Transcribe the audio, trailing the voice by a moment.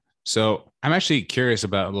So I'm actually curious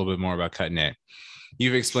about a little bit more about CutNet.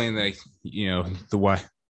 You've explained that, the why,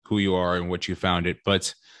 who you are and what you found it,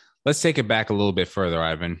 but let's take it back a little bit further,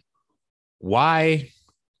 Ivan. Why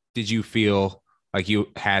did you feel like you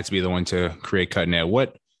had to be the one to create CutNet?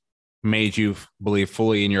 What made you believe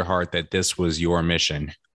fully in your heart that this was your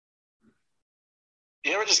mission?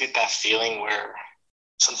 You ever just get that feeling where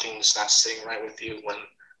something's not sitting right with you when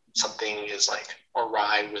something is like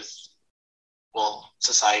awry with, well,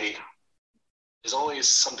 society? There's always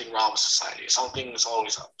something wrong with society. Something is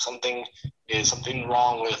always up. Something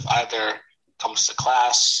wrong with either comes to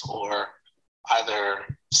class or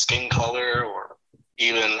either skin color or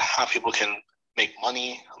even how people can make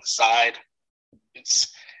money on the side.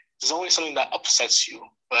 It's There's always something that upsets you,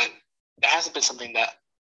 but it hasn't been something that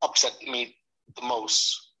upset me the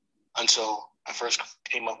most until I first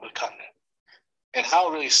came up with CutNet. And how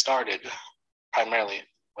it really started primarily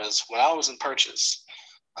was when I was in Purchase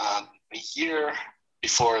a year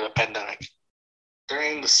before the pandemic.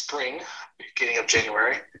 During the spring, beginning of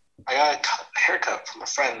January, I got a haircut from a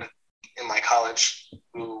friend in my college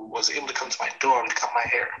who was able to come to my dorm to cut my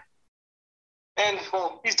hair. And,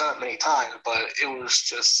 well, he's done it many times, but it was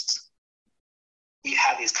just, we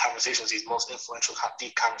had these conversations, these most influential,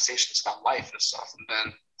 deep conversations about life and stuff. And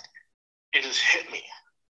then it just hit me.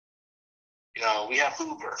 We have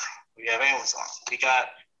Uber, we have Amazon, we got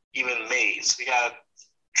even maids, we got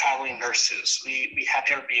traveling nurses, we have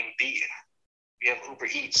Airbnb, we have Uber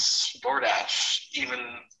Eats, DoorDash, even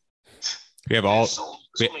We have all so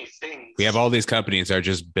many things. we have all these companies that are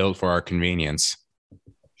just built for our convenience.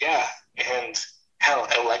 Yeah, and hell,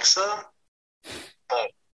 Alexa.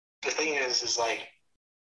 But the thing is like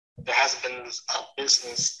there hasn't been a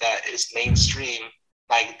business that is mainstream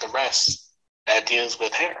like the rest that deals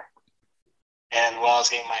with hair. And while I was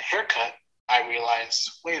getting my haircut, I realized,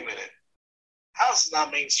 wait a minute, how is this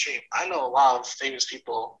not mainstream? I know a lot of famous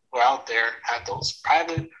people who are out there have those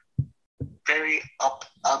private, very up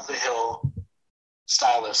the hill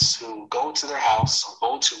stylists who go to their house or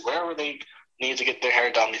go to wherever they need to get their hair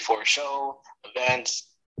done before a show,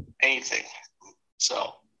 events, anything.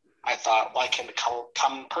 So I thought, why can't the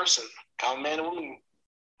common person, common man and woman,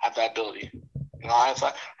 have that ability? I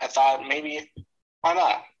thought maybe, why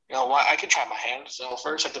not? Why I could try my hand. So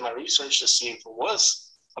first I did my research to see if it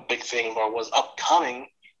was a big thing or was upcoming,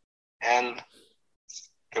 and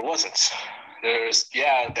it wasn't. There's the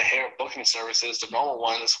hair booking services, the normal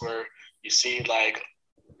ones where you see like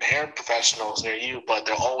hair professionals near you, but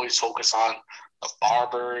they're always focused on the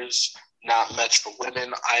barbers, not much for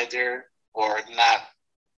women either, or not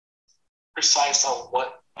precise on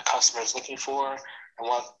what a customer is looking for,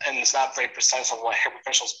 and it's not very precise on what hair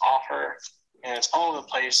professionals offer, and it's all over the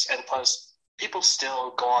place. And plus, people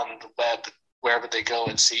still go on the web wherever they go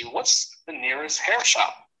and see what's the nearest hair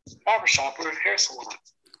shop, barber shop, or hair salon.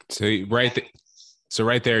 So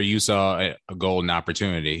right there, you saw a golden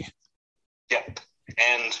opportunity. Yep.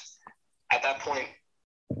 And at that point,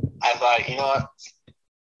 I thought, you know what?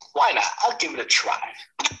 Why not? I'll give it a try.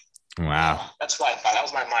 Wow. That's what I thought. That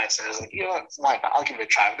was my mindset. I was like, you know what? Why not? I'll give it a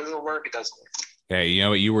try. If it doesn't work, it doesn't work. Hey, you know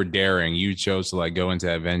what? You were daring. You chose to go into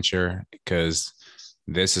that venture because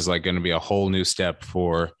this is going to be a whole new step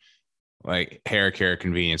for hair care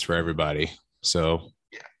convenience for everybody. So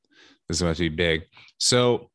yeah, this is going to be big. So